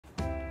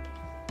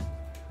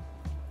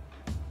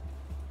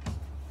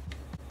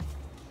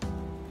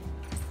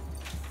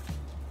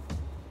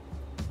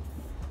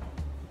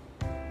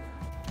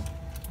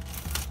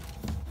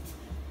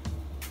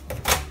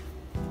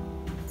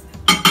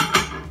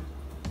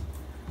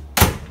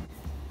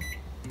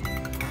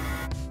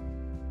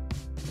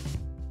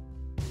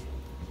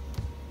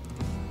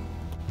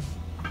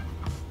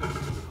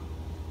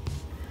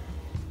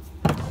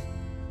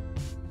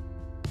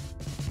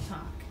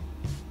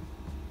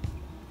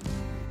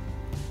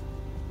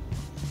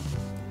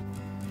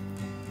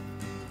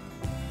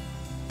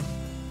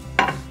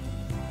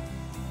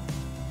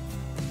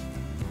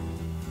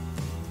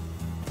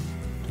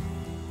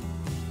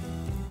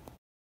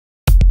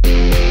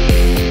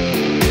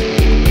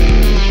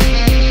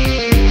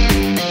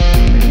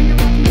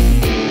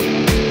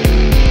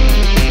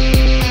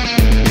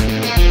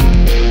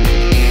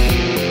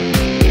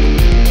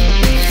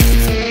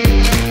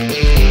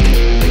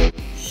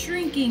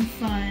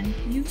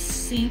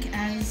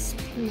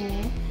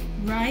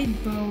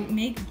ride boat,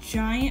 make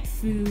giant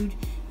food,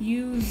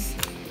 use...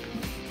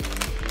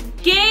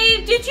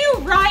 Gabe, did you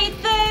write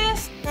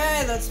this?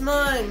 Hey, that's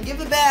mine.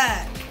 Give it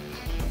back.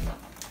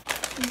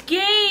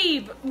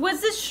 Gabe,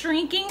 was this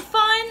shrinking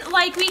fun?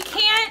 Like, we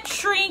can't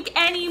shrink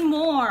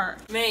anymore.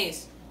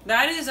 Mace,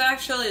 that is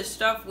actually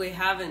stuff we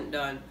haven't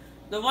done.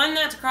 The one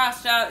that's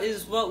crossed out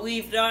is what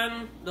we've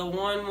done. The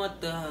one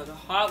with the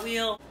Hot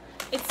Wheel.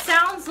 It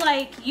sounds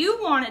like you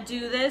want to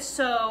do this,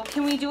 so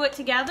can we do it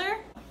together?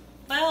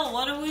 Well,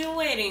 what are we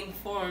waiting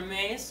for,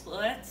 Mace?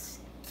 Let's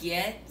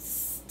get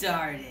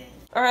started.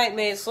 Alright,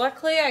 Mace,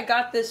 luckily I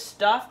got this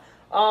stuff.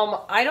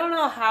 I don't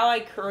know how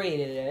I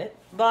created it,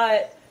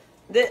 but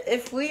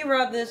if we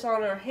rub this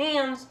on our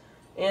hands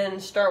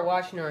and start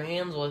washing our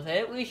hands with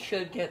it, we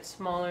should get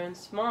smaller and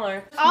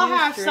smaller. I'll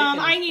have some.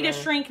 I need to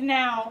shrink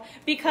now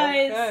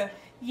because, okay.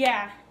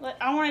 Yeah,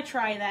 I want to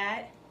try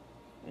that.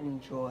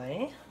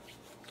 Enjoy.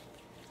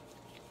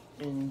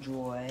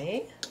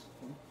 Enjoy.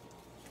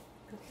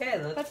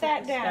 Okay, let's put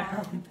that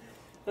down.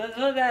 Let's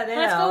put that down.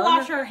 Let's go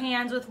wash our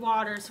hands with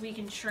water so we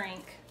can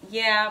shrink.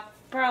 Yeah,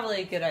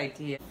 probably a good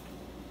idea.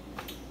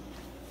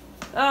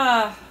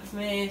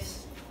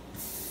 Mace.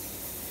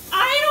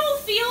 I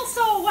don't feel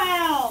so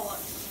well.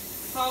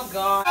 Oh,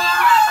 God.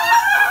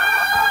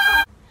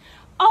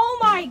 Oh,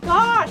 my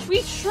gosh,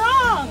 we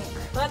shrunk.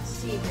 Let's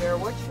see here.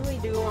 What should we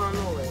do on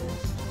the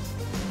list?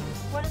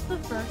 What is the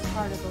first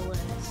part of the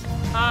list?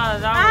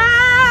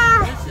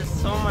 This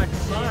is so much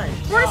fun.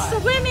 We're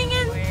swimming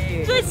in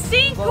the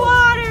sink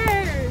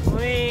water.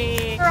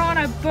 We're on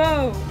a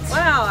boat.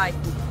 Wow,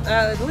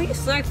 at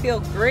least I feel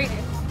great.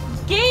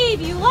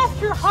 Gabe, you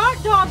left your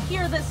hot dog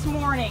here this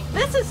morning.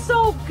 This is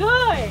so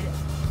good.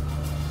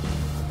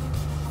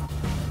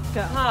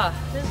 Go.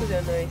 This is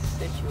a nice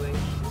situation.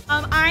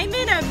 I'm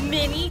in a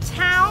mini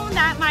town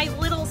that my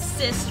little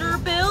sister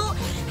built.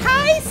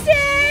 Hi,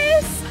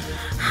 sis.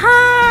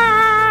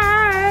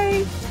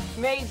 Hi.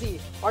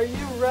 Maisie, are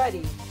you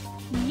ready?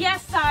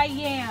 Yes, I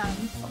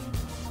am.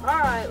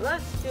 Alright,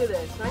 let's do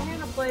this. I'm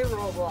gonna play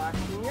Roblox,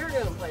 and you're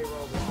gonna play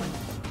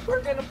Roblox.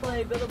 We're gonna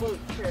play Build a Boat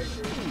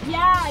Treasure.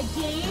 Yeah,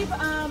 Gabe,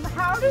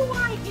 how do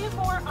I get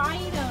more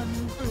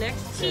items?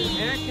 Next to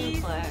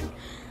American flag.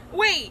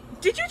 Wait,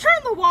 did you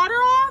turn the water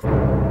off?